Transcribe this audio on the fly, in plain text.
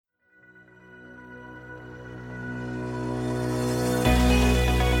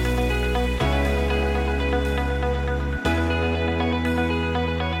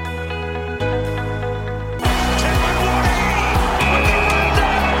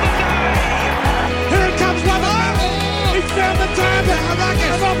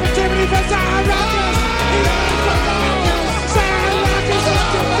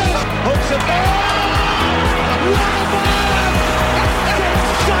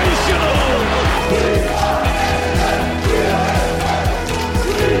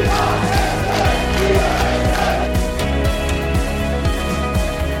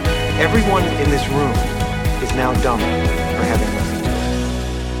now dumb for having listened.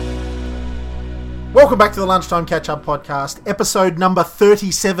 Welcome back to the Lunchtime Catch-Up Podcast, episode number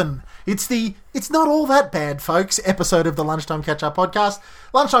 37. It's not all that bad, folks, episode of the Lunchtime Catch-Up Podcast.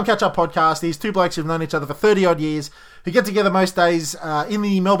 Lunchtime Catch-Up Podcast is two blokes who've known each other for 30-odd years, who get together most days in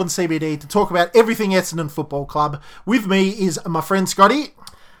the Melbourne CBD to talk about everything Essendon Football Club. With me is my friend Scotty.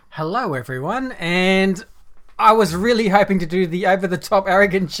 Hello, everyone, and I was really hoping to do the over-the-top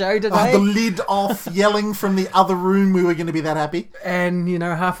arrogant show today. The lid off, yelling from the other room, we were going to be that happy. And,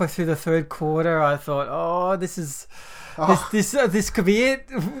 halfway through the third quarter, I thought, this could be it,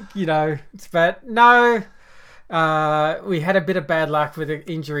 But no, we had a bit of bad luck with the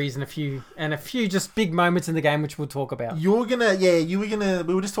injuries and a few just big moments in the game, which we'll talk about. We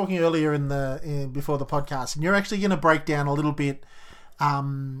were just talking earlier before the podcast, and you're actually going to break down a little bit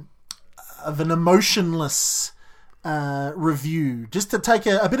of an emotionless review, just to take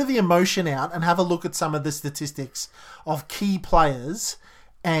a bit of the emotion out and have a look at some of the statistics of key players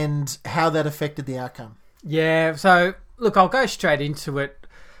and how that affected the outcome. Yeah, so look, I'll go straight into it.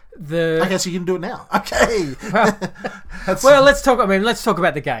 I guess you can do it now. Okay. Well, let's talk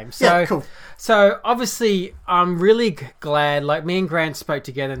about the game. So, yeah, cool. So obviously, I'm really glad. Like, me and Grant spoke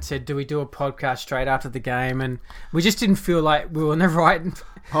together and said, "Do we do a podcast straight after the game?" And we just didn't feel like we were in the right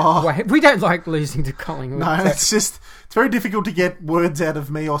way. We don't like losing to Collingwood. No, it's very difficult to get words out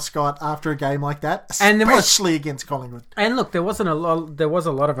of me or Scott after a game like that, especially against Collingwood. And look, there was a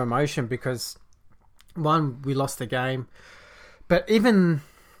lot of emotion because, one, we lost the game, but even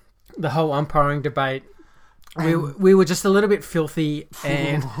the whole umpiring debate, we were just a little bit filthy,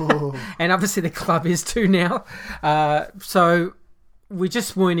 and and obviously the club is too now. So we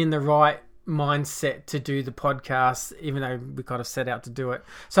just weren't in the right mindset to do the podcast, even though we kind of set out to do it.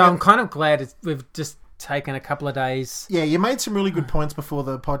 So I'm kind of glad we've just taken a couple of days. Yeah, you made some really good points before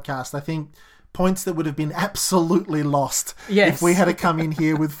the podcast. I think points that would have been absolutely lost if we had to come in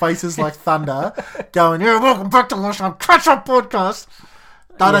here with faces like thunder going, "Yeah, welcome back to Lunchtime Catch-Up Podcast."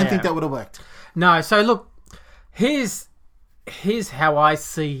 I don't think that would have worked. No, so look, here's how I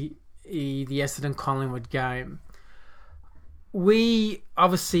see the Essendon Collingwood game. We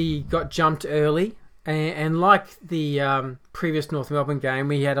obviously got jumped early, and like the previous North Melbourne game,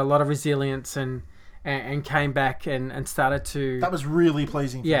 we had a lot of resilience and came back and started to... That was really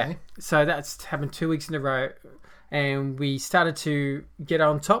pleasing for me. So that's happened 2 weeks in a row, and we started to get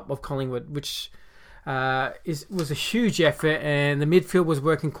on top of Collingwood, which was a huge effort, and the midfield was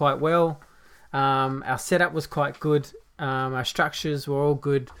working quite well. Our setup was quite good. Our structures were all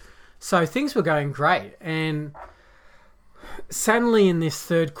good. So things were going great. And suddenly in this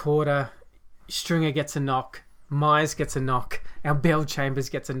third quarter, Stringer gets a knock, Myers gets a knock, our Bell Chambers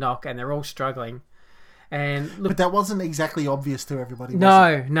gets a knock, and they're all struggling. And look, but that wasn't exactly obvious to everybody.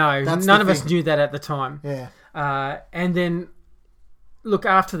 No. None of us knew that at the time. Yeah. And then, look,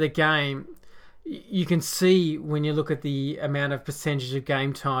 after the game, you can see when you look at the amount of percentage of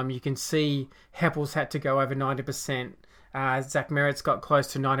game time, you can see Heppel's had to go over 90%. Zach Merritt's got close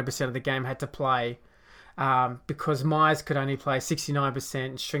to 90% of the game had to play because Myers could only play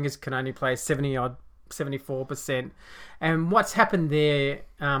 69%, Stringers could only play 74%. And what's happened there,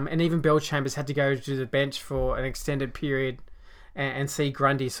 and even Bell Chambers had to go to the bench for an extended period and see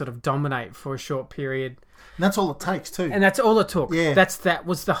Grundy sort of dominate for a short period. And that's all it takes too. And that's all it took. Yeah. That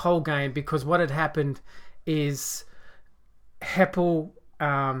was the whole game, because what had happened is Heppel,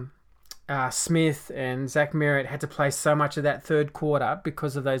 Smith and Zach Merritt had to play so much of that third quarter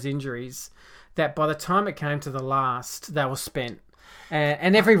because of those injuries that by the time it came to the last, they were spent.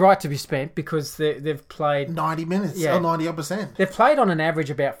 And every right to be spent, because they've played 90 minutes, or 90%. They've played on an average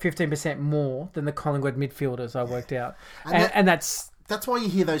about 15% more than the Collingwood midfielders, I worked out. And that's why you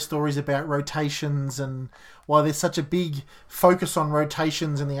hear those stories about rotations and why there's such a big focus on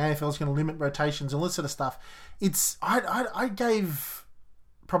rotations and the AFL is going to limit rotations and all this sort of stuff. I gave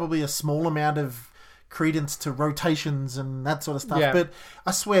probably a small amount of credence to rotations and that sort of stuff. Yeah. But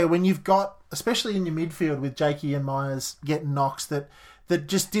I swear, when you've got, especially in your midfield with Jakey and Myers getting knocks that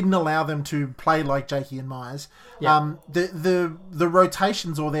just didn't allow them to play like Jakey and Myers, the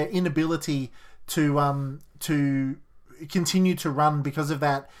rotations or their inability to continue to run because of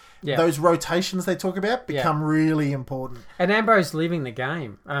that, those rotations they talk about become really important. And Ambrose leaving the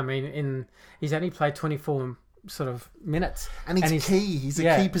game. I mean, he's only played 24 sort of minutes, and he's key. He's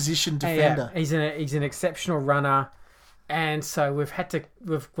a key position defender. He's an exceptional runner, and so we've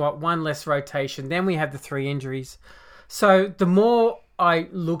got one less rotation. Then we have the 3 injuries. So the more I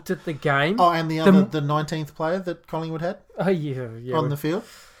looked at the game, and the 19th player that Collingwood had, on the field,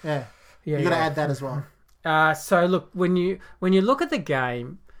 you got to add that as well. So look, when you look at the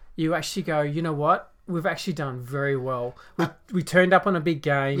game, you actually go, you know what? we've actually done very well. We turned up on a big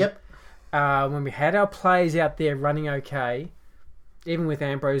game. Yep. When we had our players out there running okay, even with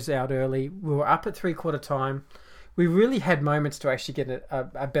Ambrose out early, we were up at 3/4 time. We really had moments to actually get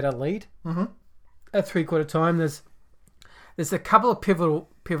a better lead. Mm-hmm. At 3/4 time, there's a couple of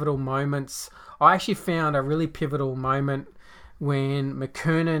pivotal moments. I actually found a really pivotal moment when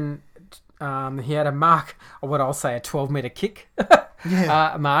McKernan, he had a mark, or what I'll say, a 12-metre kick,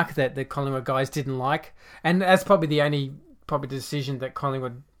 a mark that the Collingwood guys didn't like. And that's probably the only decision that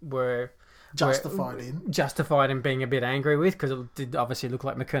Collingwood were justified in being a bit angry with, because it did obviously look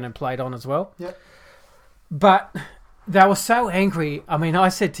like McKernan played on as well. Yep. But they were so angry. I mean, I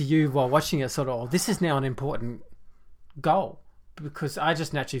said to you while watching it, sort of, this is now an important goal, because I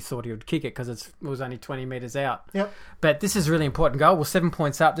just naturally thought he would kick it because it was only 20 metres out. Yep. But this is a really important goal. Well, 7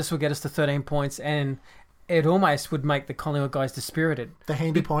 points up. This will get us to 13 points, and it almost would make the Collingwood guys dispirited. The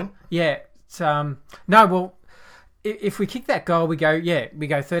handy point. Yeah. If we kick that goal, we go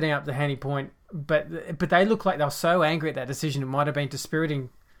 13 up the handy point. But they look like they were so angry at that decision, it might have been dispiriting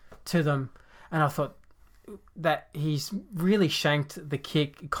to them. And I thought that he's really shanked the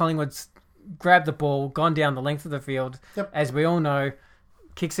kick. Collingwood's grabbed the ball, gone down the length of the field. Yep. As we all know,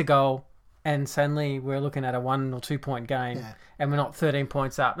 kicks a goal, and suddenly we're looking at a 1 or 2 point game, and we're not 13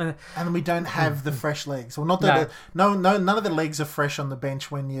 points up. And we don't have the fresh legs. Well, not that none of the legs are fresh on the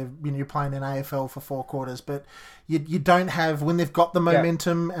bench when you're playing in AFL for 4 quarters, but you don't have, when they've got the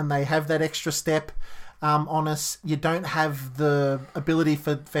momentum and they have that extra step on us, you don't have the ability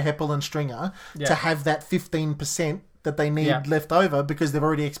for Heppel and Stringer to have that 15% that they need left over, because they've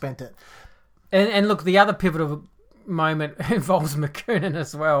already expended it. And look, the other pivotal moment involves McKernan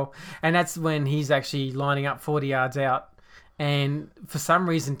as well, and that's when he's actually lining up 40 yards out, and for some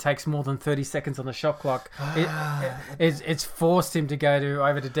reason takes more than 30 seconds on the shot clock. It's forced him to go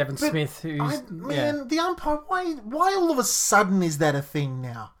over to Devon Smith. The umpire, why all of a sudden is that a thing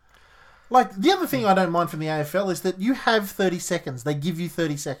now? Like, the other thing I don't mind from the AFL is that you have 30 seconds. They give you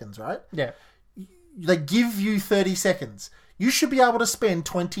 30 seconds, right? Yeah. They give you 30 seconds. You should be able to spend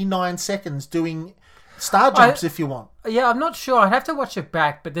 29 seconds doing star jumps if you want. Yeah, I'm not sure. I'd have to watch it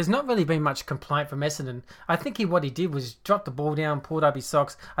back, but there's not really been much complaint from Essendon. I think what he did was drop the ball down, pulled up his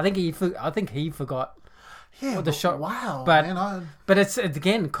socks. I think he forgot the shot. Wow, but it's,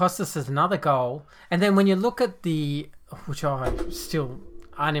 again, cost us another goal. And then when you look at which I'm still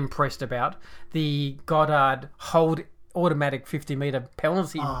unimpressed about, the Goddard hold automatic 50-metre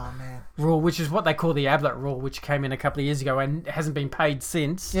penalty rule, which is what they call the Ablett rule, which came in a couple of years ago and hasn't been paid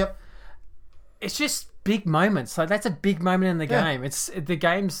since. Yep. It's just big moments. So that's a big moment in the game. The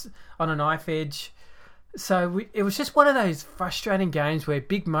game's on a knife edge. So it was just one of those frustrating games where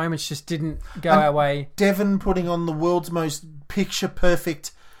big moments just didn't go our way. Devon putting on the world's most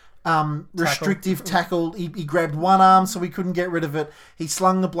picture-perfect restrictive tackle. He grabbed one arm so he couldn't get rid of it. He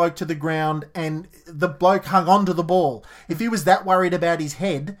slung the bloke to the ground, and the bloke hung onto the ball. If he was that worried about his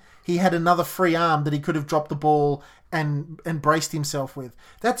head, he had another free arm that he could have dropped the ball and braced himself with.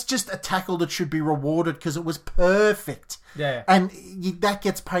 That's just a tackle that should be rewarded because it was perfect. Yeah. And that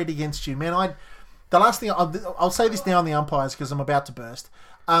gets paid against you, man. The last thing, I'll say this now on the umpires because I'm about to burst.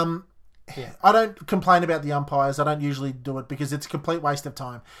 I don't complain about the umpires. I don't usually do it because it's a complete waste of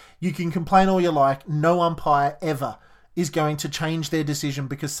time. You can complain all you like. No umpire ever is going to change their decision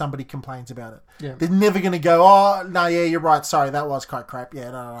because somebody complains about it. Yeah. They're never going to go, oh, no, yeah, you're right. Sorry, that was quite crap.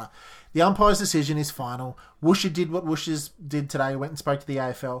 Yeah, no. The umpire's decision is final. Woosha did what Woosha did today, went and spoke to the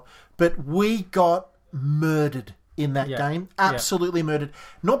AFL. But we got murdered in that game. Absolutely murdered.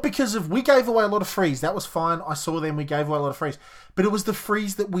 Not because we gave away a lot of frees. That was fine. I saw them. We gave away a lot of frees. But it was the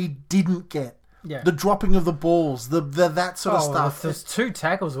frees that we didn't get. Yeah. The dropping of the balls, the that sort of stuff. There's 2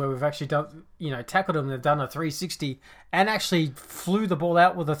 tackles where we've actually done, tackled them. They've done a 360 and actually flew the ball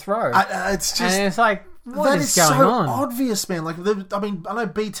out with a throw. It's just, and it's like, what is going on? That is so obvious, man. Like, I know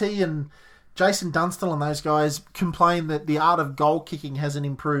BT and Jason Dunstall and those guys complain that the art of goal kicking hasn't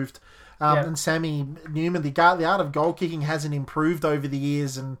improved. And Sammy Newman, the art of goal kicking hasn't improved over the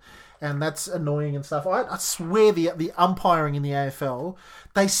years, and that's annoying and stuff. I swear the umpiring in the AFL,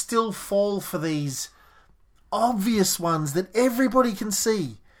 they still fall for these obvious ones that everybody can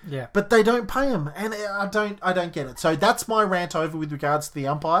see. Yeah. But they don't pay them, and I don't get it. So that's my rant over with regards to the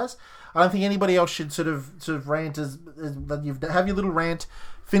umpires. I don't think anybody else should sort of rant as you have your little rant,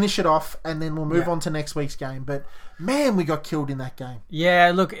 finish it off, and then we'll move on to next week's game. But man, we got killed in that game.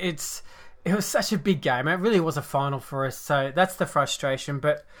 Yeah, look, it was such a big game. It really was a final for us, so that's the frustration.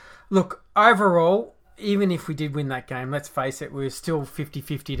 But look, overall, even if we did win that game, let's face it, we were still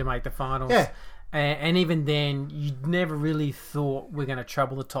 50-50 to make the finals. Yeah. And even then, you never really thought we're going to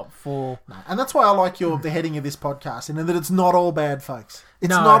trouble the top four. No. And that's why I like the heading of this podcast, and that it's not all bad, folks. It's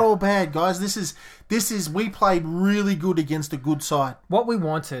No. not all bad, guys. This is we played really good against a good side. What we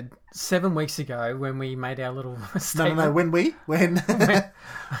wanted 7 weeks ago when we made our little statement. No. When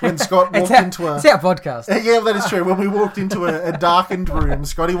Scott walked into a... It's our podcast. Yeah, that is true. When we walked into a darkened room,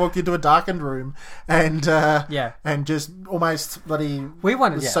 Scotty walked into a darkened room and just almost bloody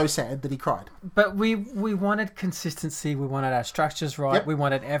was so sad that he cried. But we wanted consistency. We wanted our structures right. Yep. We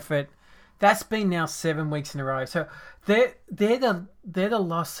wanted effort. That's been now 7 weeks in a row. So they're the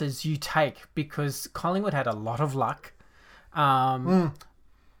losses you take because Collingwood had a lot of luck.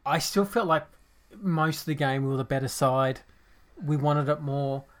 I still felt like most of the game we were the better side. We wanted it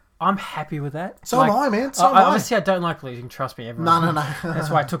more. I'm happy with that. So am I, man. So am I. Obviously, I don't like losing. Trust me, everyone. No. That's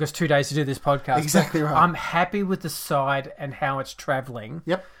why it took us 2 days to do this podcast. Exactly right. I'm happy with the side and how it's travelling.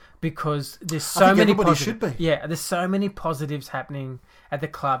 Yep. Because there's so many everybody positives. should be. Yeah, there's so many positives happening at the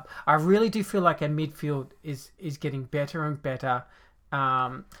club. I really do feel like our midfield is getting better and better.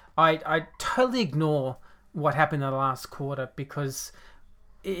 I totally ignore what happened in the last quarter because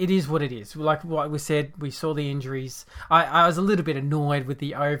it is what it is. Like what we said, we saw the injuries. I was a little bit annoyed with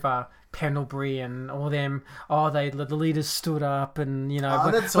the over Pendlebury and all them. The leaders stood up and,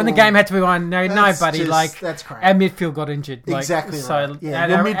 when the game had to be won, no, buddy. That's crazy. Our midfield got injured. Exactly so, right.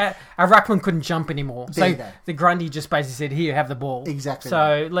 Yeah, our ruckman couldn't jump anymore. There you So go. the Grundy just basically said, "Here, have the ball." Exactly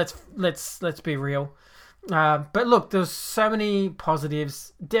So let's be real. But look, there's so many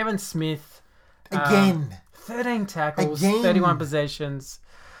positives. Devon Smith Again. 13 tackles, Again. 31 possessions.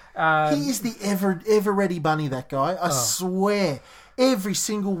 He is the ever ready bunny, that guy. I swear. Every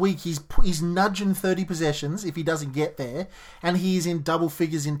single week he's nudging 30 possessions if he doesn't get there, and he is in double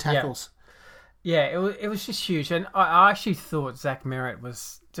figures in tackles. Yeah, it was just huge. And I actually thought Zach Merritt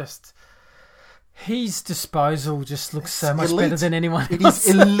was just... His disposal just looks so much elite. better than anyone else. It is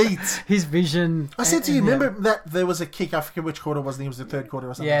elite. His vision... I said to you, remember that there was a kick, I forget which quarter it was, I think it was the third quarter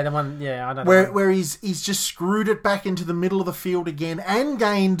or something. Yeah, the one, I don't know. Where he's just screwed it back into the middle of the field again and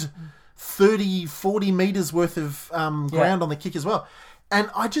gained 30, 40 metres worth of ground on the kick as well.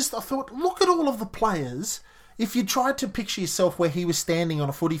 And I thought, look at all of the players. If you tried to picture yourself where he was standing on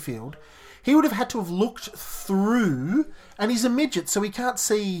a footy field, he would have had to have looked through, and he's a midget, so he can't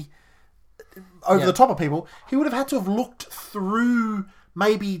see over the top of people. He would have had to have looked through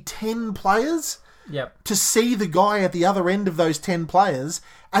maybe 10 players to see the guy at the other end of those 10 players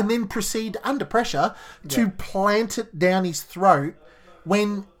and then proceed under pressure to plant it down his throat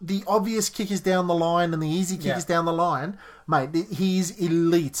when the obvious kick is down the line and the easy kick is down the line. Mate, he's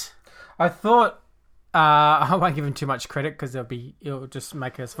elite. I thought... I won't give him too much credit because it'll just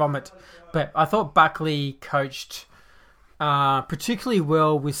make us vomit. But I thought Buckley coached particularly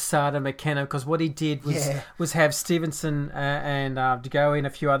well with Sada McKenna because what he did was have Stevenson and DeGoey and a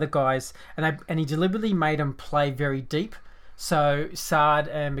few other guys, and he deliberately made them play very deep. So Sard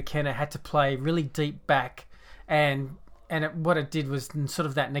and McKenna had to play really deep back, and what it did was sort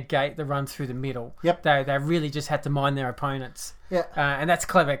of that negate the run through the middle. Yep. They really just had to mind their opponents. Yeah. And that's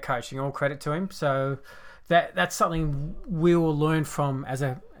clever coaching. All credit to him. So that's something we will learn from as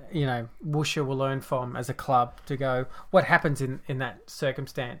a, Woosha will learn from as a club to go, what happens in that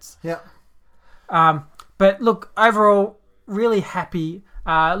circumstance. Yeah. But look, overall, really happy.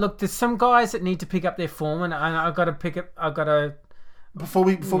 Look, there's some guys that need to pick up their form, and I've got to Before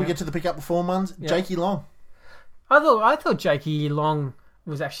we get to the pick up the form ones, Jakey Long. I thought Jakey Long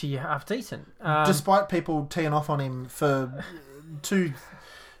was actually half decent, despite people teeing off on him for 2.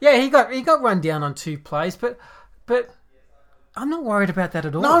 Yeah, he got run down on 2 plays, but I'm not worried about that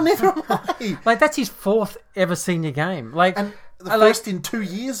at all. No, neither am I. That's his 4th ever senior game. And the first in 2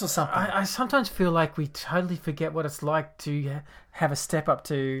 years or something. I sometimes feel like we totally forget what it's like to have a step up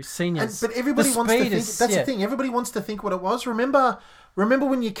to seniors. But everybody wants to think. That's the thing. Everybody wants to think what it was. Remember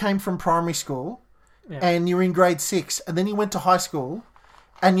when you came from primary school and you were in grade 6, and then you went to high school,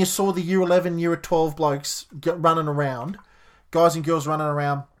 and you saw the year 11, year 12 blokes running around, guys and girls running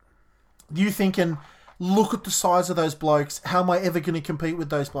around. You thinking, look at the size of those blokes. How am I ever going to compete with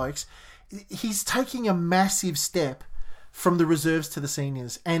those blokes? He's taking a massive step from the reserves to the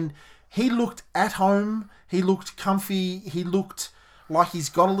seniors. And he looked at home. He looked comfy. He looked like he's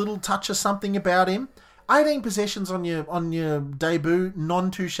got a little touch of something about him. 18 possessions on your debut,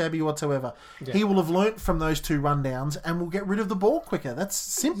 none too shabby whatsoever. Yeah. He will have learnt from those 2 rundowns and will get rid of the ball quicker. That's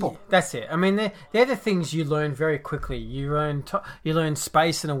simple. Yeah, that's it. I mean, they're the things you learn very quickly. You learn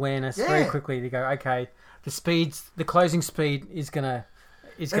space and awareness very quickly to go, okay, the closing speed is gonna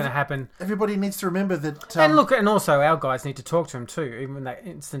is going to happen. Everybody needs to remember that. And look, and also our guys need to talk to him too, even in that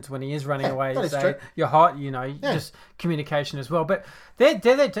instance when he is running away. That is Say, true. you're hot, just communication as well. But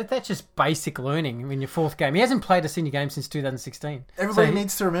that's just basic learning in your fourth game. He hasn't played a senior game since 2016. Everybody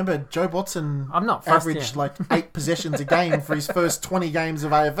needs to remember Joe Watson averaged like 8 possessions a game for his first 20 games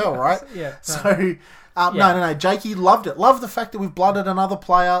of AFL, right? Yeah. So, no. Jakey loved it. Loved the fact that we've blooded another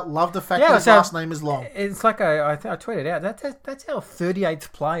player. Loved the fact that his last name is long. It's like I tweeted out, that's our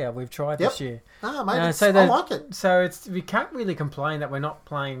 38th player we've tried this year. Ah, mate, I like it. So we can't really complain that we're not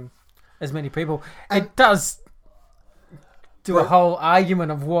playing as many people. It does do a whole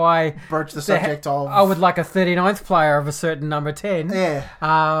argument of why... Broach the subject of... I would like a 39th player of a certain number 10.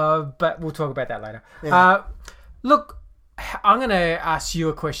 Yeah. But we'll talk about that later. Yeah. Look, I'm going to ask you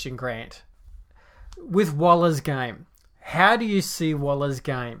a question, Grant. With Waller's game, how do you see Waller's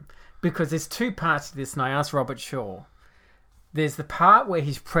game? Because there's 2 parts to this, and I asked Robert Shaw. There's the part where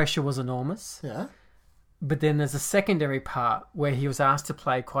his pressure was enormous. Yeah. But then there's a secondary part where he was asked to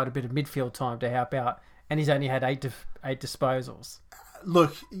play quite a bit of midfield time to help out, and he's only had 8 disposals.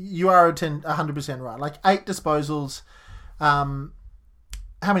 Look, you are 100% right. Like 8 disposals. How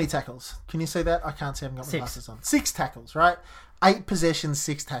many tackles? Can you see that? I can't see. I haven't got my 6 glasses on. 6 tackles, right? 8 possessions,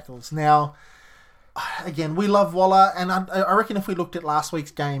 6 tackles. Now, again, we love Waller, and I reckon if we looked at last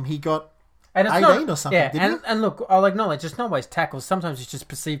week's game, he got 18 or something, didn't he? And look, I'll acknowledge, it's not always tackles. Sometimes it's just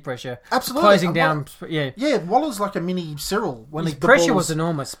perceived pressure. Absolutely. Closing down, Yeah, Waller's like a mini Cyril. His pressure was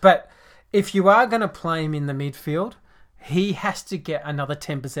enormous, but if you are going to play him in the midfield, he has to get another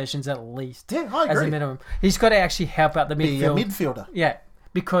 10 possessions at least. Yeah, I agree. As a minimum. He's got to actually help out the midfield. Be a midfielder. Yeah,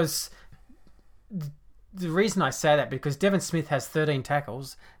 because... The reason I say that, because Devon Smith has 13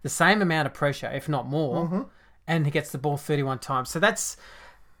 tackles, the same amount of pressure, if not more, and he gets the ball 31 times. So that's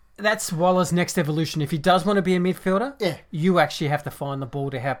Waller's next evolution. If he does want to be a midfielder, you actually have to find the ball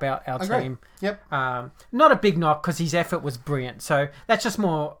to help out our team. Yep. Not a big knock, because his effort was brilliant. So that's just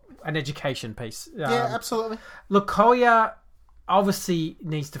more an education piece. Yeah, absolutely. Look, Collier obviously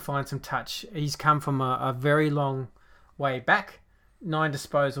needs to find some touch. He's come from a very long way back. 9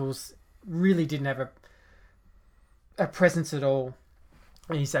 disposals, really didn't have a presence at all.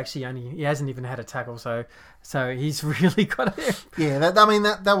 He's actually he hasn't even had a tackle, so he's really got it. Yeah,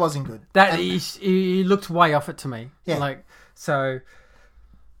 that wasn't good. He looked way off it to me. Yeah. So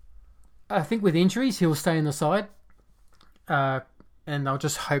I think with injuries he'll stay in the side, and I'll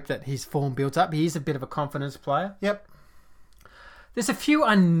just hope that his form builds up. He is a bit of a confidence player. Yep. There's a few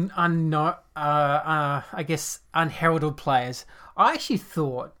I guess unheralded players. I actually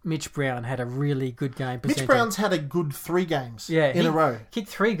thought Mitch Brown had a really good game. Mitch Brown's had a good 3 games in a row. Kicked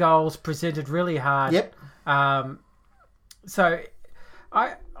 3 goals, presented really hard. Yep. So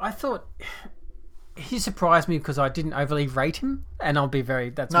I thought he surprised me because I didn't overly rate him, and I'll be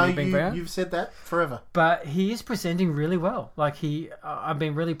that's me being Brown. You've said that forever. But he is presenting really well. I've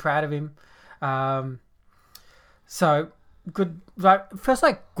been really proud of him. So good. Feels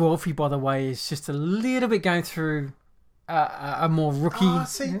like Gorfy, by the way, is just a little bit going through a more rookie.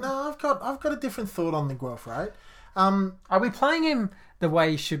 I've got a different thought on the Guelph, right? Are we playing him the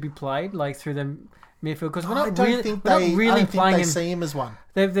way he should be played, like through the midfield? Because I don't think they see him as one.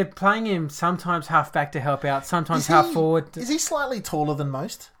 They're playing him sometimes half back to help out, sometimes half forward. Is he slightly taller than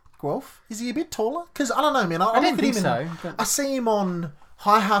most, Guelph? Is he a bit taller? Because I don't know, man. I didn't think so. I see him on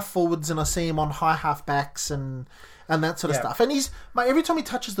high half forwards and I see him on high half backs and that sort of stuff. And every time he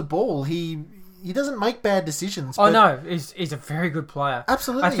touches the ball, he doesn't make bad decisions. No, he's a very good player.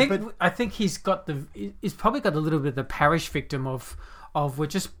 Absolutely. I think he's probably got a little bit of the parish victim of we're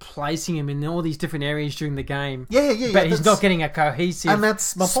just placing him in all these different areas during the game. Yeah. But he's not getting a cohesive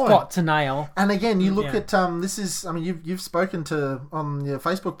spot to nail. And again, you look at this is. I mean, you've spoken to on your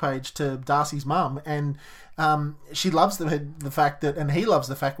Facebook page to Darcy's mum, and she loves the fact that, and he loves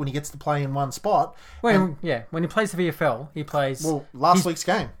the fact when he gets to play in one spot. When he plays the VFL, he plays. Well, last week's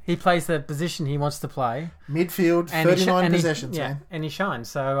game, he plays the position he wants to play. Midfield, 39 possessions, man. And he shines.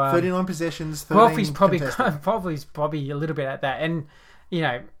 So 39 possessions. Wolfie's probably a little bit at that, and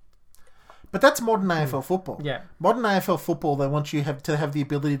But that's modern AFL football. Yeah, modern AFL football. They want you to have the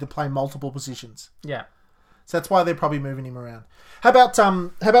ability to play multiple positions. Yeah. So that's why they're probably moving him around. How about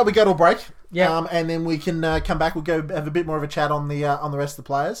we go to a break? Yeah. And then we can come back. We'll go have a bit more of a chat on the rest of the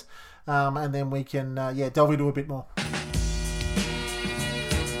players. And then we can delve into a bit more.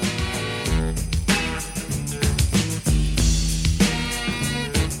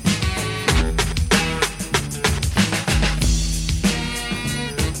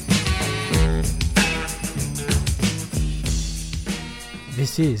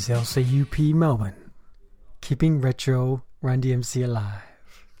 This is LCUP Melbourne, keeping retro Run DMC alive.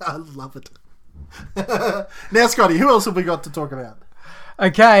 I love it. Now, Scotty, who else have we got to talk about?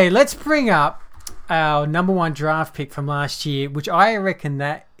 Okay, let's bring up our number one draft pick from last year, which I reckon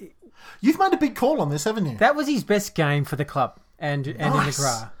that... You've made a big call on this, haven't you? That was his best game for the club, and Nice.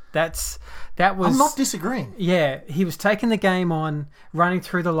 McGrath. That was... I'm not disagreeing. Yeah, he was taking the game on, running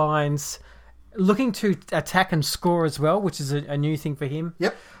through the lines, looking to attack and score as well, which is a new thing for him.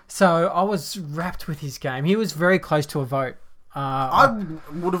 Yep. So I was wrapped with his game. He was very close to a vote. I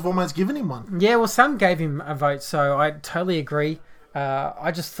would have almost given him one. Yeah, well, some gave him a vote, so I totally agree.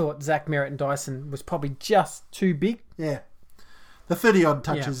 I just thought Zach Merritt and Dyson was probably just too big. Yeah. The 30-odd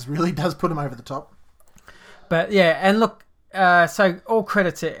touches really does put him over the top. But yeah, and look, so all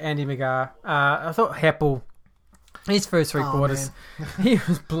credit to Andy McGrath. I thought Heppel, his first three quarters, he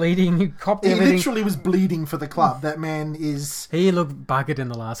was bleeding. He copped He everything. literally was bleeding for the club. That man is... He looked buggered in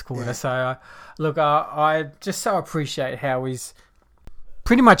the last quarter. Yeah. So, look, I just so appreciate how he's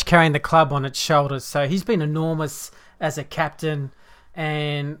pretty much carrying the club on its shoulders. So he's been enormous as a captain,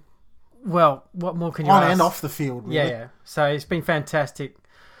 and well, what more can you on ask? and off the field, really. Yeah. So it's been fantastic.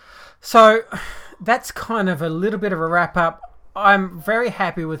 So that's kind of a little bit of a wrap up. I'm very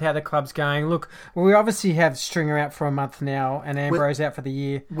happy with how the club's going. Look, we obviously have Stringer out for a month now, and Ambrose out for the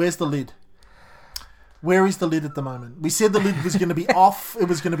year. Where's the lid? Where is the lid at the moment? We said the lid was going to be off. It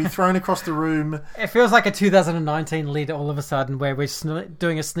was going to be thrown across the room. It feels like a 2019 lid all of a sudden, where we're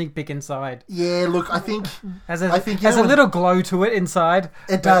doing a sneak peek inside. Yeah, look, I think Has a little glow to it inside.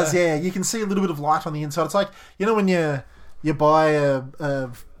 It does, yeah. You can see a little bit of light on the inside. It's like, you know when you buy a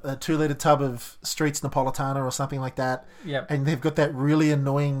 2-litre tub of Streets Napolitana or something like that, Yep. and they've got that really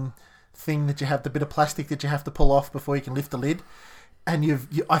annoying thing that you have, the bit of plastic that you have to pull off before you can lift the lid. And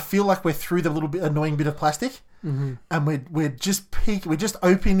I feel like we're through the little bit annoying bit of plastic, and we're just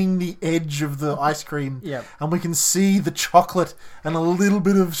opening the edge of the ice cream, Yep. and we can see the chocolate and a little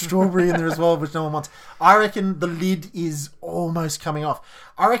bit of strawberry in there as well, which no one wants. I reckon the lid is almost coming off.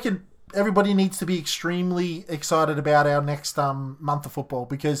 I reckon everybody needs to be extremely excited about our next month of football,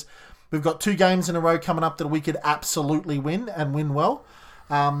 because we've got 2 games in a row coming up that we could absolutely win and win well.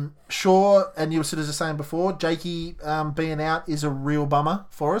 Sure, and you were sort of saying before, Jakey being out is a real bummer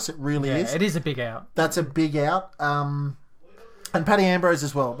for us. It really is. It is a big out. That's a big out. And Paddy Ambrose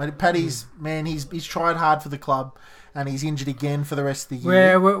as well. Paddy's, man, he's tried hard for the club, and he's injured again for the rest of the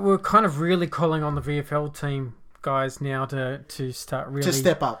year. We're kind of really calling on the VFL team guys now to start really... To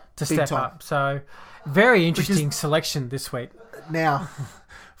step up. To big step time. up. So, very interesting selection this week. Now,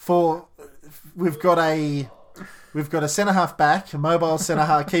 we've got a centre-half back, a mobile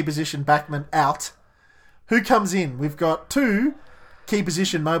centre-half key position backman out. Who comes in? We've got 2 key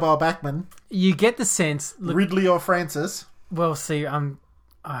position mobile backmen. You get the sense... Look, Ridley or Francis. well, see, I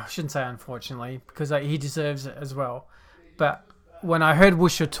shouldn't say unfortunately, because he deserves it as well. But when I heard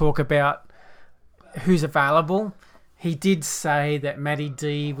Woosha talk about who's available, he did say that Matty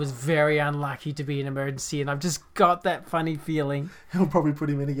D was very unlucky to be an emergency, and I've just got that funny feeling He'll probably put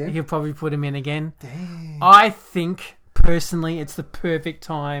him in again. he'll probably put him in again. Damn. I think, personally, it's the perfect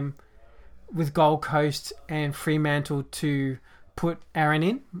time with Gold Coast and Fremantle to put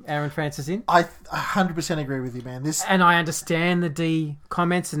Aaron Francis in. I 100% agree with you, man. And I understand the D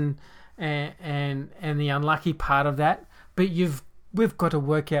comments and the unlucky part of that, but we've got to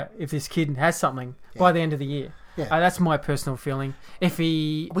work out if this kid has something by the end of the year. Yeah. That's my personal feeling. If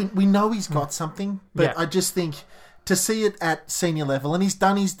he... We know he's got something, but Yeah. I just think to see it at senior level, and he's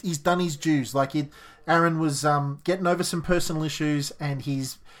done his dues. Like Aaron was getting over some personal issues, and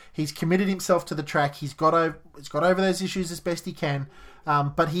he's committed himself to the track. He's got over those issues as best he can,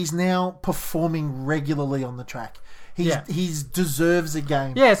 but he's now performing regularly on the track. He deserves a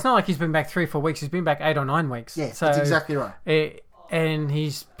game. Yeah, it's not like he's been back 3 or 4 weeks. He's been back 8 or 9 weeks. Yeah, so that's exactly right. And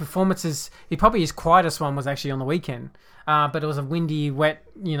his performances, his quietest one was actually on the weekend. But it was a windy, wet,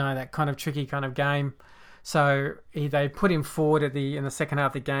 that kind of tricky kind of game. So they put him forward in the second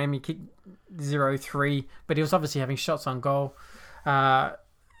half of the game. He kicked 0-3, but he was obviously having shots on goal.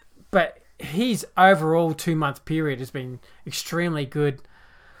 But his overall 2-month period has been extremely good.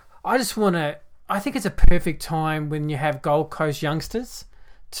 I think it's a perfect time when you have Gold Coast youngsters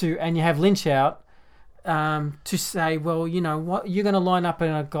and you have Lynch out, to say, well, you know what, you're going to line up in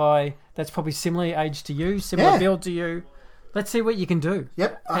a guy that's probably similarly aged to you, similar build to you. Let's see what you can do.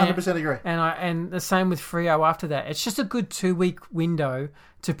 Yep, 100% agree. And the same with Freo after that. It's just a good 2-week window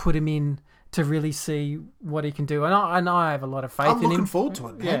to put him in to really see what he can do. And I have a lot of faith in him. I'm looking forward to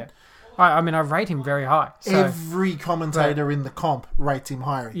it, man. Yeah. I rate him very high. So, Every commentator in the comp rates him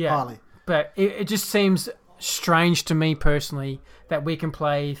highly. But it just seems strange to me personally that we can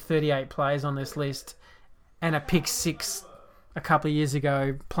play 38 players on this list and a pick 6 a couple of years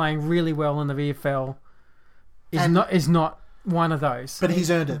ago, playing really well in the VFL, is not one of those. But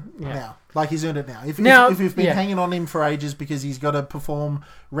he's earned it now. Like, he's earned it now. If we've been hanging on him for ages because he's got to perform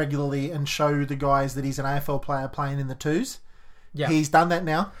regularly and show the guys that he's an AFL player playing in the twos, he's done that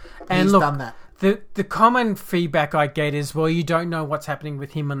now. And he's look, done that. The common feedback I get is, well, you don't know what's happening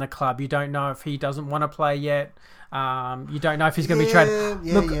with him in the club. You don't know if he doesn't want to play yet. You don't know if he's going to be traded.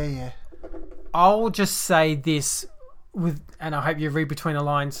 Yeah. I'll just say this, and I hope you read between the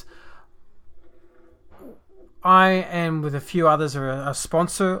lines. I am, with a few others, are a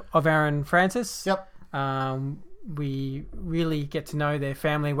sponsor of Aaron Francis. Yep. We really get to know their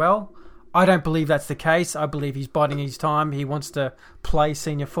family well. I don't believe that's the case. I believe he's biding his time. He wants to play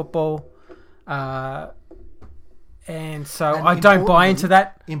senior football. And I don't buy into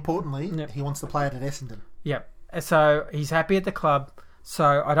that. Importantly, he wants to play it at Essendon. Yep. So he's happy at the club.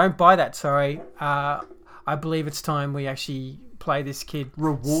 So I don't buy that. Sorry. I believe it's time we actually play this kid.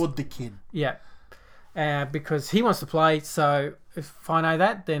 Reward the kid. Yeah. Because he wants to play. So if I know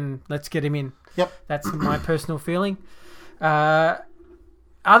that, then let's get him in. Yep. That's my personal feeling. Other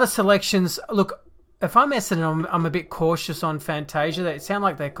selections. Look, if I'm Essendon, I'm a bit cautious on Fantasia. It sounded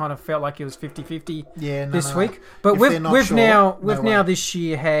like they kind of felt like it was 50-50 this week. But we've now this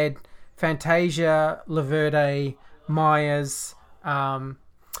year had Fantasia, Laverde, Myers,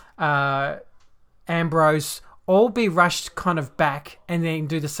 Ambrose all be rushed kind of back and then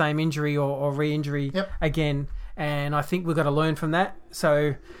do the same injury or re-injury again. And I think we've got to learn from that.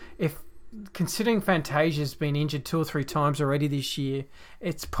 So considering Fantasia's been injured 2 or 3 times already this year,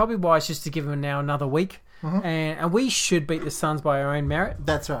 it's probably wise just to give him now another week. Mm-hmm. And we should beat the Suns by our own merit.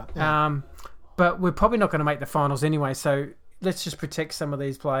 That's right. Yeah. But we're probably not going to make the finals anyway, so let's just protect some of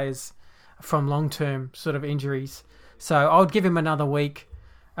these players from long-term sort of injuries. So I would give him another week.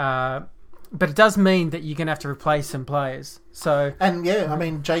 But it does mean that you're going to have to replace some players. So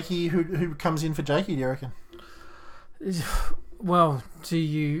Jakey, who comes in for Jakey, do you reckon? Well, do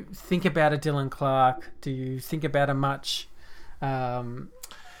you think about a Dylan Clark? Do you think about a Much? And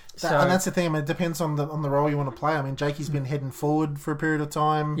that's the thing. I mean, it depends on the role you want to play. I mean, Jakey's been heading forward for a period of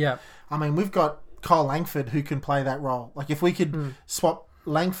time. Yeah. I mean, we've got Coll Langford who can play that role. Like, if we could swap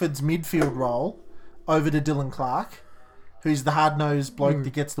Langford's midfield role over to Dylan Clark, who's the hard-nosed bloke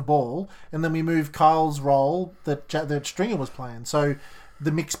that gets the ball, and then we move Cole's role that Stringer was playing. So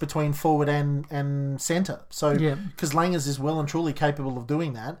the mix between forward and centre. So because Langers is well and truly capable of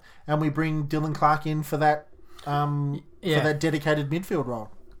doing that, and we bring Dylan Clark in for that for that dedicated midfield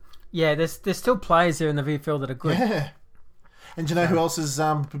role. Yeah, there's still players there in the VFL that are good. Yeah. And do you know who else is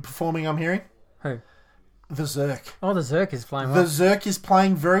performing, I'm hearing? Who? The Zerk. Oh, the Zerk is playing well. The Zerk is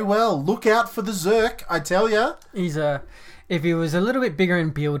playing very well. Look out for the Zerk, I tell you. If he was a little bit bigger in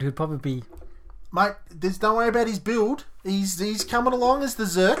build, he'd probably be... Mate, don't worry about his build. He's coming along as the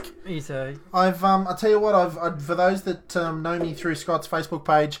Zerk. I'll tell you what. I've for those that know me through Scott's Facebook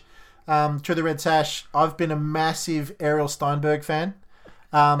page, through the Red Sash, I've been a massive Ariel Steinberg fan.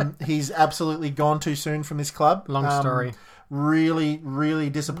 He's absolutely gone too soon from this club. Long story. Really, really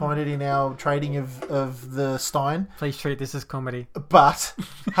disappointed in our trading of the Stein. Please treat this as comedy. But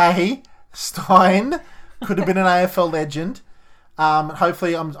hey, Stein could have been an AFL legend.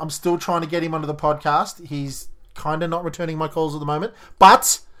 Hopefully, I'm still trying to get him onto the podcast. He's kind of not returning my calls at the moment,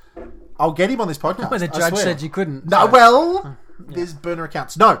 but I'll get him on this podcast. Well, the judge said you couldn't. No, there's burner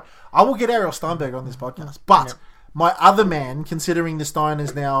accounts. No, I will get Ariel Steinberg on this podcast. But my other man, considering the Stein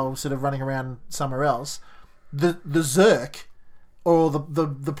is now sort of running around somewhere else, the Zerk, or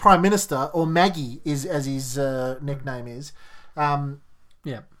the Prime Minister, or Maggie is as his nickname is.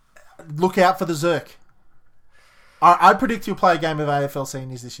 Look out for the Zerk. I predict he'll play a game of AFL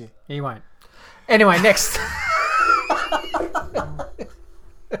seniors this year. He won't. Anyway, next.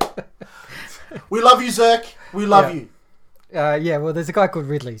 We love you, Zerk. We love you. Well, there's a guy called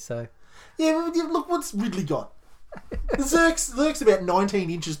Ridley, so... Yeah, look, what's Ridley got? The Zerk's about 19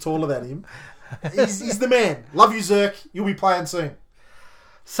 inches taller than him. He's the man. Love you, Zerk. You'll be playing soon.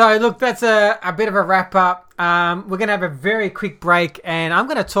 So, look, that's a bit of a wrap-up. We're going to have a very quick break, and I'm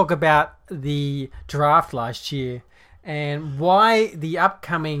going to talk about the draft last year and why the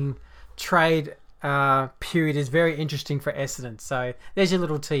upcoming trade period is very interesting for Essendon. So, there's your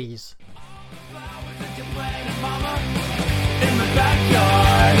little tease. In the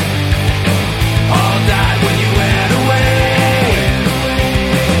backyard, all died when you went away.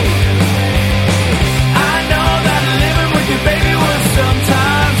 I know that living with your baby was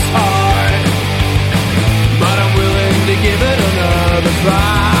sometimes hard, but I'm willing to give it another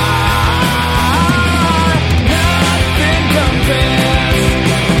try.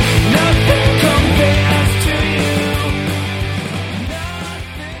 Nothing compares to you.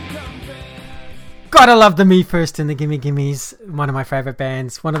 Gotta love the Me First and the Gimme Gimmes. One of my favourite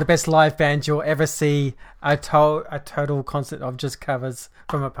bands. One of the best live bands you'll ever see. A total concert of just covers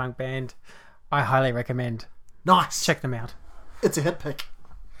from a punk band. I highly recommend. Nice. Check them out. It's a hit pick.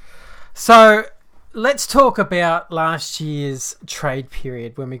 So let's talk about last year's trade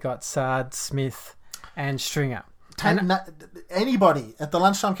period when we got Sard, Smith and Stringer. Anybody at the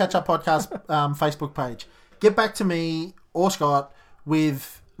Lunchtime Catch Up Podcast Facebook page, get back to me or Scott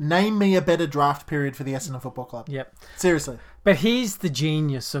with name me a better draft period for the Essendon Football Club. Yep. Seriously. But he's the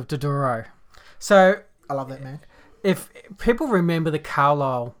genius of Dodoro. So I love that man. If people remember the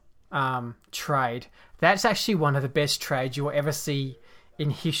Carlisle trade, that's actually one of the best trades you'll ever see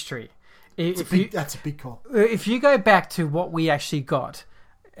in history. That's a big call. If you go back to what we actually got,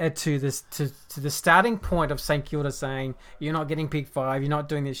 to the starting point of St Kilda saying you're not getting pick 5, you're not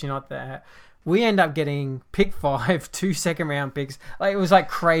doing this, you're not that, we end up getting pick 5, 2 second round picks. Like, it was like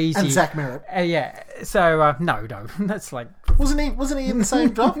crazy. And Zach Merritt. Yeah. So no, that's like, wasn't he in the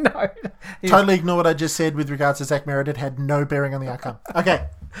same draft? No. Totally ignore what I just said with regards to Zach Merritt. It had no bearing on the outcome. Okay.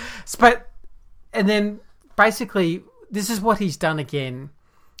 And then basically this is what he's done again.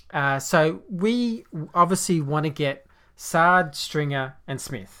 So we obviously want to get Sard, Stringer and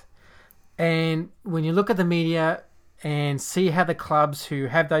Smith. And when you look at the media and see how the clubs who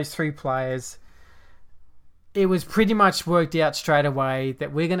have those 3 players, it was pretty much worked out straight away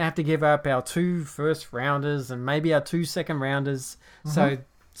that we're going to have to give up our 2 first rounders and maybe our 2 second rounders. Mm-hmm.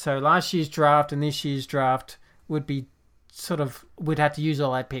 So last year's draft and this year's draft would be we'd have to use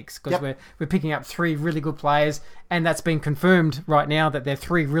all our picks because we're picking up 3 really good players, and that's been confirmed right now that they're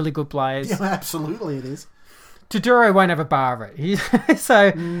 3 really good players. Yeah, absolutely it is. Tudoro won't have a bar of it.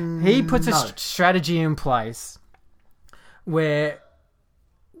 He puts a strategy in place where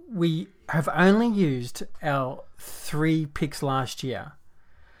we have only used our 3 picks last year.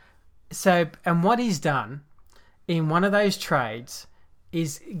 And what he's done in one of those trades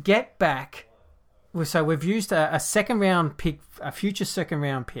is get back. So we've used a second round pick, a future second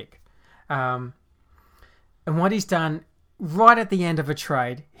round pick. And what he's done right at the end of a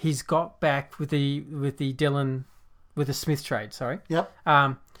trade, he's got back with the Smith trade, sorry. Yep.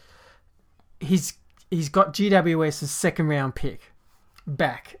 He's got GWS's second round pick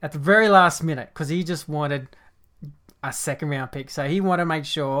back at the very last minute because he just wanted a second round pick. So he wanted to make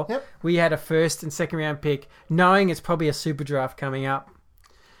sure we had a first and second round pick, knowing it's probably a super draft coming up.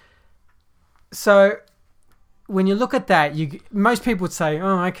 So when you look at that, most people would say,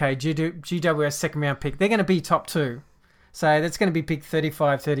 oh, okay, GWS second round pick, they're going to be top 2. So that's going to be pick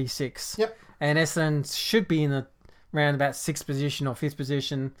 35, 36. Yep. And Essendon should be in the round about 6th position or 5th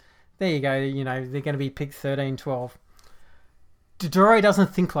position. There you go. They're going to be pick 13, 12. Dodoro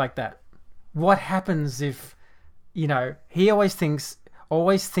doesn't think like that. What happens if, he always thinks,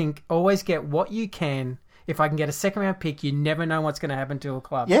 always get what you can. If I can get a second round pick, you never know what's going to happen to a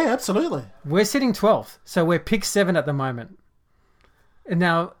club. Yeah, absolutely. We're sitting 12th, so we're pick 7 at the moment. And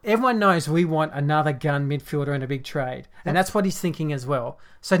now, everyone knows we want another gun midfielder in a big trade. And that's what he's thinking as well.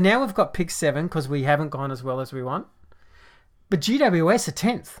 So now we've got pick 7 because we haven't gone as well as we want. But GWS are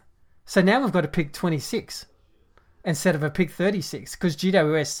 10th. So now we've got a pick 26 instead of a pick 36 because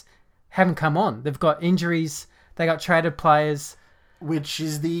GWS haven't come on. They've got injuries. They got traded players. Which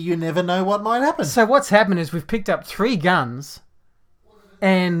is you never know what might happen. So what's happened is we've picked up 3 guns,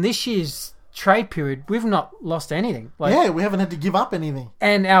 and this year's trade period, we've not lost anything. We haven't had to give up anything.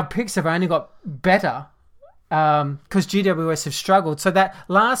 And our picks have only got better because GWS have struggled. So that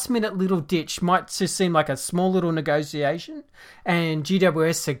last-minute little ditch might just seem like a small little negotiation, and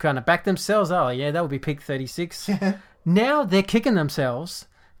GWS are going to back themselves. Oh, yeah, that will be pick 36. Yeah. Now they're kicking themselves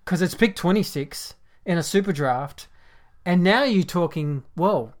because it's pick 26 in a super draft. And now you're talking,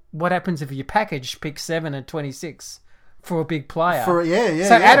 well, what happens if you package pick 7 and 26 for a big player?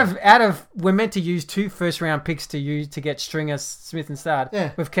 Out of we're meant to use 2 first round picks to get Stringer, Smith and Sard.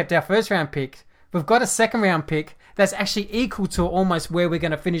 Yeah. We've kept our first round pick. We've got a second round pick that's actually equal to almost where we're going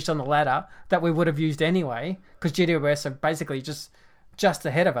to finish on the ladder that we would have used anyway because GWS are basically just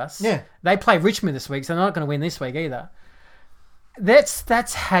ahead of us. Yeah. They play Richmond this week, so they're not going to win this week either.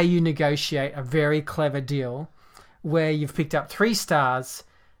 That's how you negotiate a very clever deal where you've picked up 3 stars,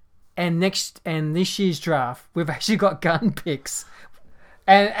 and this year's draft we've actually got gun picks,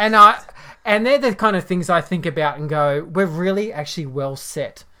 and they're the kind of things I think about and go, we're really actually well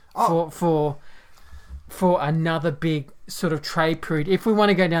set for another big sort of trade period if we want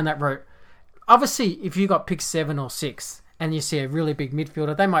to go down that route. Obviously, if you got pick 7 or 6 and you see a really big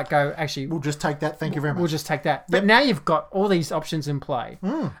midfielder, they might go, actually, we'll just take that. Thank you very much. We'll just take that. But now you've got all these options in play.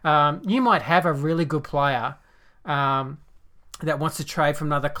 You might have a really good player. that wants to trade from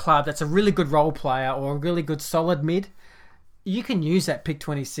another club that's a really good role player or a really good solid mid, you can use that pick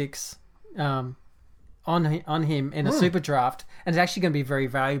 26 on him in a super draft, and it's actually going to be a very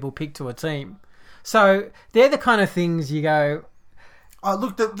valuable pick to a team. So they're the kind of things you go...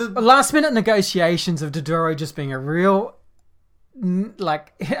 look, the last minute negotiations of Dodoro just being a real...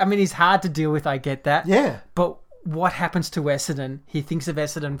 he's hard to deal with, I get that. Yeah. But what happens to Essendon? He thinks of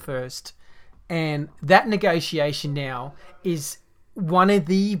Essendon first. And that negotiation now is one of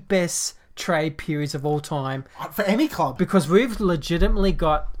the best trade periods of all time. For any club. Because we've legitimately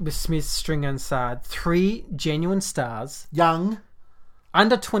got, with Smith, Stringer and Sard, 3 genuine stars. Young.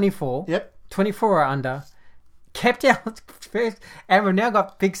 Under 24. Yep. 24 or under. Kept out first. And we've now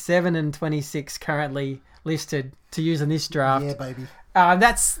got pick 7 and 26 currently listed to use in this draft. Yeah, baby.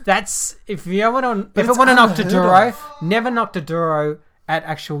 That's if you want to knock Dodoro, never knock Dodoro at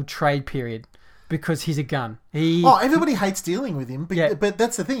actual trade period. Because he's a gun. Everybody hates dealing with him, but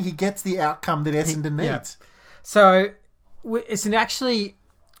that's the thing. He gets the outcome that Essendon needs. Yeah. So it's actually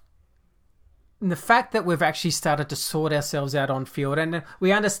the fact that we've actually started to sort ourselves out on field, and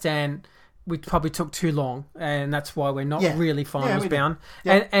we understand we probably took too long, and that's why we're not really finals bound.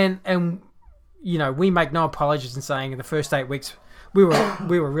 Yeah. And we make no apologies in saying in the first 8 weeks we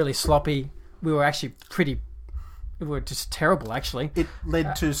were really sloppy. We were actually we were just terrible, actually. It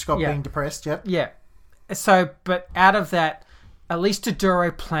led to Scott being depressed, yep. Yeah. So, but out of that, at least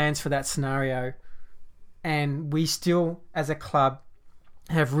Dodoro plans for that scenario. And we still, as a club,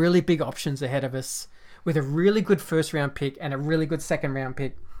 have really big options ahead of us with a really good first-round pick and a really good second-round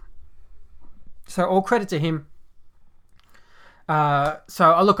pick. So, all credit to him.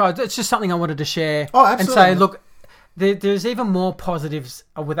 It's just something I wanted to share. Oh, absolutely. And say, look, there's even more positives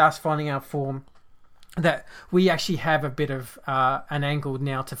with us finding our form. That we actually have a bit of an angle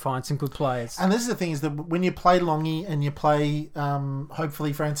now to find some good players. And this is the thing, is that when you play Longy and you play,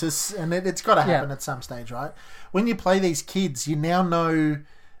 hopefully, Francis, and it's got to happen at some stage, right? When you play these kids, you now know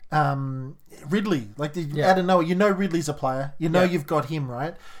Ridley. Out of nowhere, you know Ridley's a player. You know you've got him,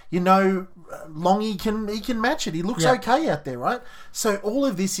 right? You know Longy can match it. He looks okay out there, right? So all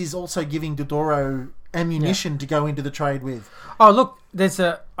of this is also giving Dodoro ammunition to go into the trade with. Oh, look,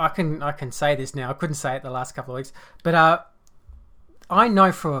 I can say this now. I couldn't say it the last couple of weeks, but I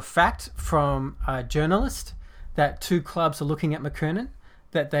know for a fact from a journalist that 2 clubs are looking at McKernan,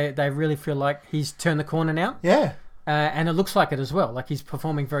 that they really feel like he's turned the corner now. Yeah. And it looks like it as well. Like he's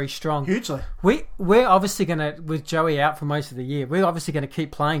performing very strong. Hugely. We're obviously going to, with Joey out for most of the year, we're obviously going to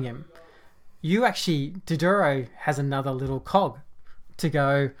keep playing him. Dodoro has another little cog to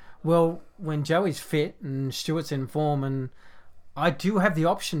go, well, when Joey's fit and Stewart's in form, and I do have the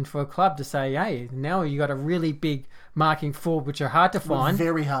option for a club to say, hey, now you got a really big marking forward, which are hard to find.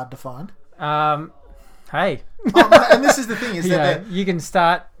 Very hard to find. Hey. And this is the thing, is that you can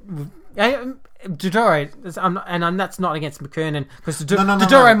start... Dodoro, and that's not against McKernan, because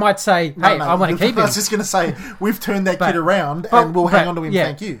Dodoro might say, hey, I want to keep him. I was just going to say, we've turned that kid around and we'll hang on to him,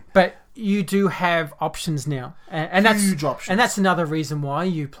 thank you. But you do have options now. And huge options. And that's another reason why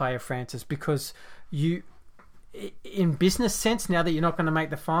you play a Francis, because you, in business sense, now that you're not going to make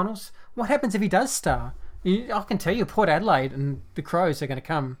the finals, what happens if he does star? I can tell you, Port Adelaide and the Crows are going to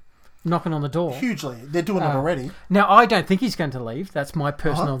come knocking on the door. Hugely. They're doing it already. Now, I don't think he's going to leave. That's my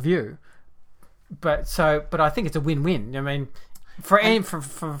personal view. But I think it's a win-win. I mean,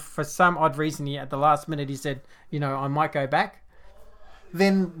 for some odd reason, at the last minute he said, I might go back.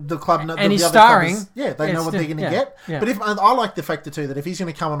 Then the club, and he's starring. They know what they're going to get. Yeah. But I like the factor too that if he's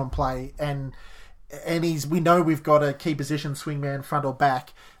going to come on and play, and we know we've got a key position swingman, front or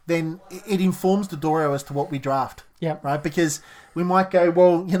back, then it informs Dodoro as to what we draft. Yeah. Right. Because we might go,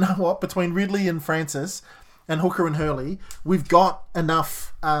 well, you know what? Between Ridley and Francis, and Hooker and Hurley, we've got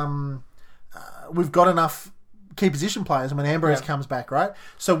enough. We've got enough key position players when Ambrose comes back, right?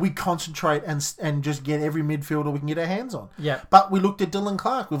 So we concentrate and just get every midfielder we can get our hands on. Yeah. But we looked at Dylan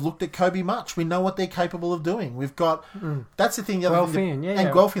Clark. We've looked at Kobe Much. We know what they're capable of doing. We've got... That's the thing. The other thing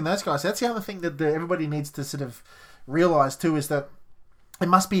and Guelphy and those guys. That's the other thing that everybody needs to sort of realise too, is that it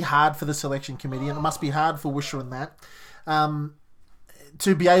must be hard for the selection committee, and it must be hard for Woosha and that,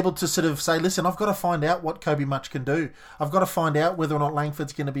 to be able to sort of say, listen, I've got to find out what Kobe Much can do. I've got to find out whether or not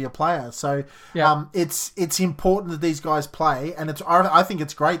Langford's going to be a player. So it's important that these guys play, and I think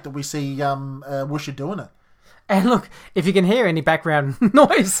it's great that we see Woosha doing it. And look, if you can hear any background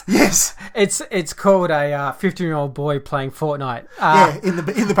noise, yes, it's called a 15-year-old boy playing Fortnite. In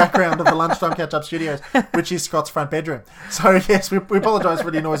the background of the Lunchtime Catch-Up Studios, which is Scott's front bedroom. So yes, we apologise for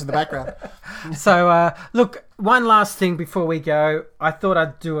any noise in the background. So look, one last thing before we go, I thought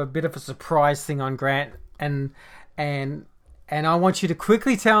I'd do a bit of a surprise thing on Grant and And I want you to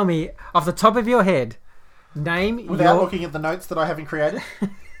quickly tell me, off the top of your head, name Without looking at the notes that I haven't created.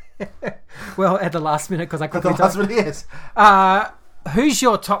 Well, at the last minute, because I At the quickly last minute, yes. Who's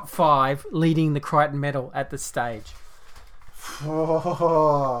your top 5 leading the Crichton Medal at this stage?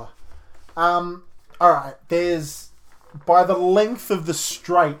 All right. There's, by the length of the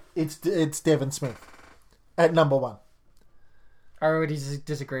straight, it's Devon Smith at number 1. I already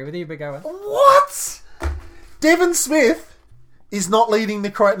disagree with you, but go on. What? Devon Smith is not leading the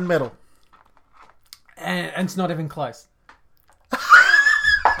Crichton Medal. And it's not even close.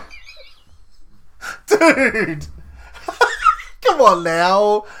 Dude! Come on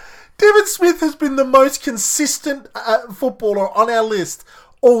now. Devon Smith has been the most consistent footballer on our list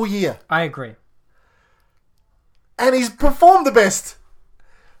all year. I agree. And he's performed the best.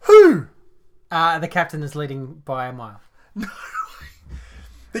 Who? The captain is leading by a mile. No.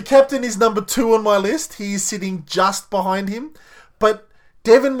 The captain is number 2 on my list. He is sitting just behind him. But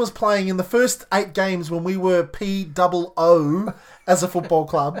Devon was playing in the first 8 games when we were POO as a football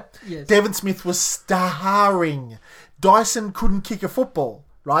club. Yes. Devon Smith was starring. Dyson couldn't kick a football,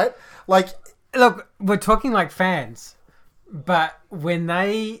 right? Like, look, we're talking like fans, but when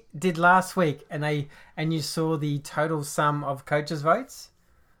they did last week and you saw the total sum of coaches' votes,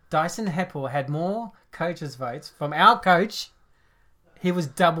 Dyson Heppel had more coaches' votes from our coach. He was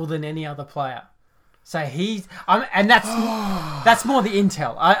double than any other player. So and that's more the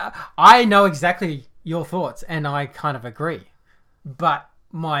intel. I know exactly your thoughts, and I kind of agree. But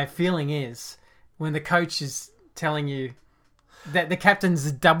my feeling is when the coach is telling you that the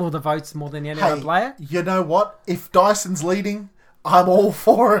captain's double the votes more than any other player. You know what? If Dyson's leading, I'm all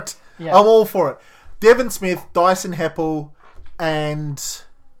for it. Yeah. I'm all for it. Devon Smith, Dyson Heppel, and...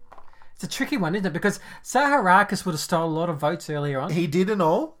 It's a tricky one, isn't it? Because Zaharakis would have stolen a lot of votes earlier on. He did and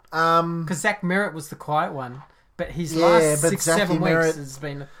all. Because Zach Merritt was the quiet one. But his last 6-7 weeks has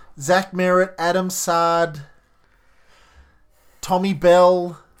been... Zach Merritt, Adam Sard, Tommy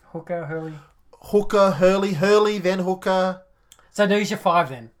Bell... Hooker, Hurley, then Hooker. So who's your 5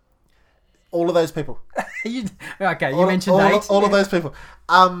 then? All of those people. You mentioned 8. All of those people.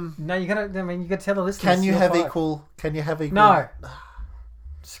 No, you gotta tell the listeners. Can you have equal? No.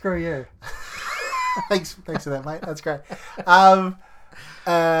 Screw you. Thanks for that, mate. That's great.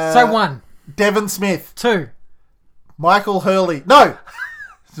 So 1. Devon Smith. 2. Michael Hurley. No.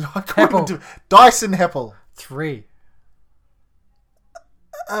 Dyson Heppel. 3.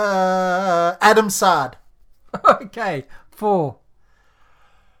 Adam Sard. Okay. 4.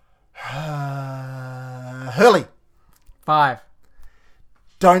 Hurley. 5.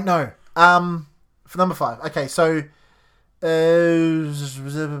 Don't know. For number 5. Okay, so you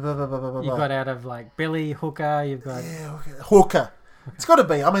got out of like Billy, Hooker. You've got Hooker. It's got to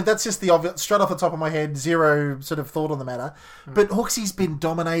be. I mean, that's just the obvious. Straight off the top of my head, zero sort of thought on the matter. But Hooksy's been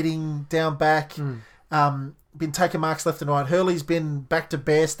dominating down back. Been taking marks left and right. Hurley's been back to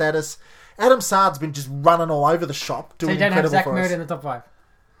bear status. Adam Sard's been just running all over the shop, doing incredible for us. So you don't have Zach Merritt in the top 5?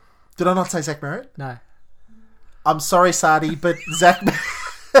 Did I not say Zach Merritt? No. I'm sorry, Sardi, but Zach...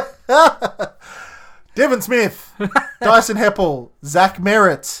 Devon Smith, Dyson Heppel, Zach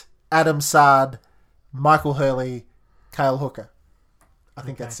Merritt, Adam Sard, Michael Hurley, Cale Hooker. I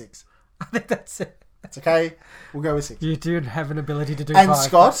think that's 6. I think that's it. That's okay. We'll go with 6. You do have an ability to do and 5. And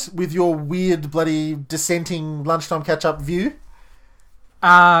Scott, with your weird bloody dissenting lunchtime catch-up view?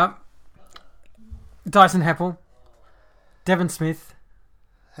 Dyson Heppel, Devon Smith.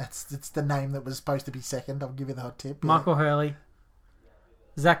 It's the name that was supposed to be second. I'll give you the hot tip. Michael Hurley,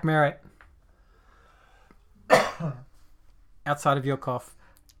 Zach Merritt. Outside of your cough.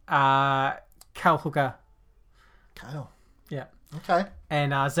 Cale Hooker. Cale. Yeah. Okay.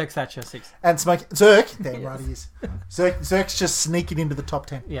 And Zerk Thatcher, 6. And Zerk. Damn right he is. Zerk's just sneaking into the top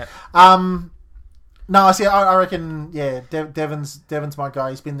 10. Yeah. No, I see. I reckon. Yeah, Devon's my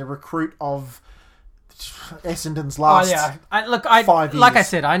guy. He's been the recruit of Essendon's last. 5 years. Like I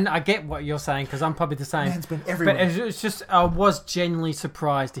said, I get what you're saying because I'm probably the same. Man's been everywhere. But it's just I was genuinely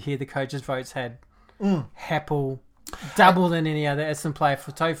surprised to hear the coaches' votes had Heppel double than any other Essendon player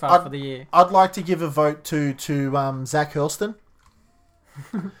so far for the year. I'd like to give a vote to Zach Hurlston.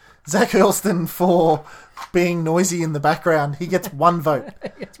 Zach Hurlston for being noisy in the background. He gets 1 vote.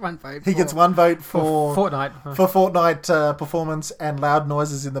 He gets 1 vote for Fortnite performance and loud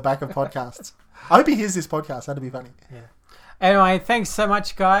noises in the back of podcasts. I hope he hears this podcast. That'd be funny. Yeah. Anyway, thanks so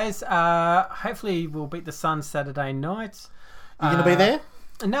much, guys. Hopefully we'll beat the Suns Saturday night. You going to be there?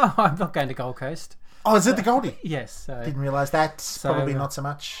 No, I'm not going to Gold Coast. Oh, is it the Goldie? Yes. Didn't realise that. Probably not so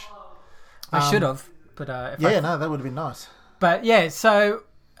much. I should have. But that would have been nice. But yeah, so,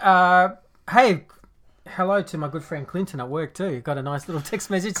 hey, hello to my good friend Clinton at work too. Got a nice little text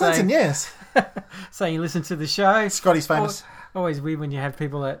message Clinton, yes. saying you listen to the show. Scotty's famous. Always weird when you have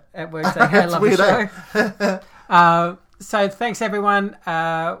people at work say, hey, I love weird, the show. So thanks, everyone.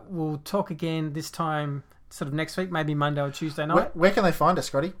 We'll talk again this time sort of next week, maybe Monday or Tuesday night. Where can they find us,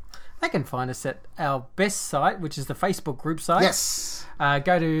 Scotty? They can find us at our best site, which is the Facebook group site. Yes.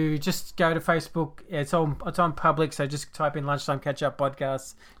 Go to Facebook. It's on public, so just type in Lunchtime Catch Up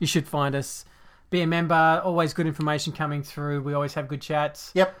Podcasts. You should find us. Be a member. Always good information coming through. We always have good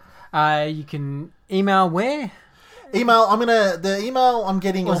chats. Yep. You can email where? Email. I'm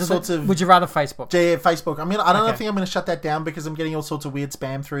getting all sorts of. Would you rather Facebook? Yeah, Facebook. I don't think I'm going to shut that down because I'm getting all sorts of weird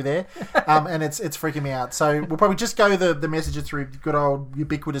spam through there, and it's freaking me out. So we'll probably just go the messages through good old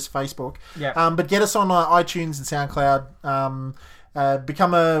ubiquitous Facebook. Yeah. But get us on iTunes and SoundCloud.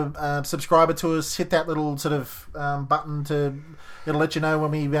 Become a subscriber to us. Hit that little sort of button it'll let you know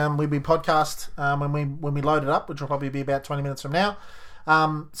when we podcast when we load it up, which will probably be about 20 minutes from now.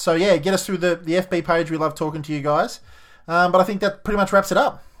 So yeah, get us through the FB page. We love talking to you guys. But I think that pretty much wraps it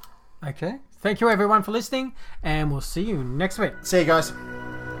up. Okay. Thank you everyone for listening, and we'll see you next week. See you guys.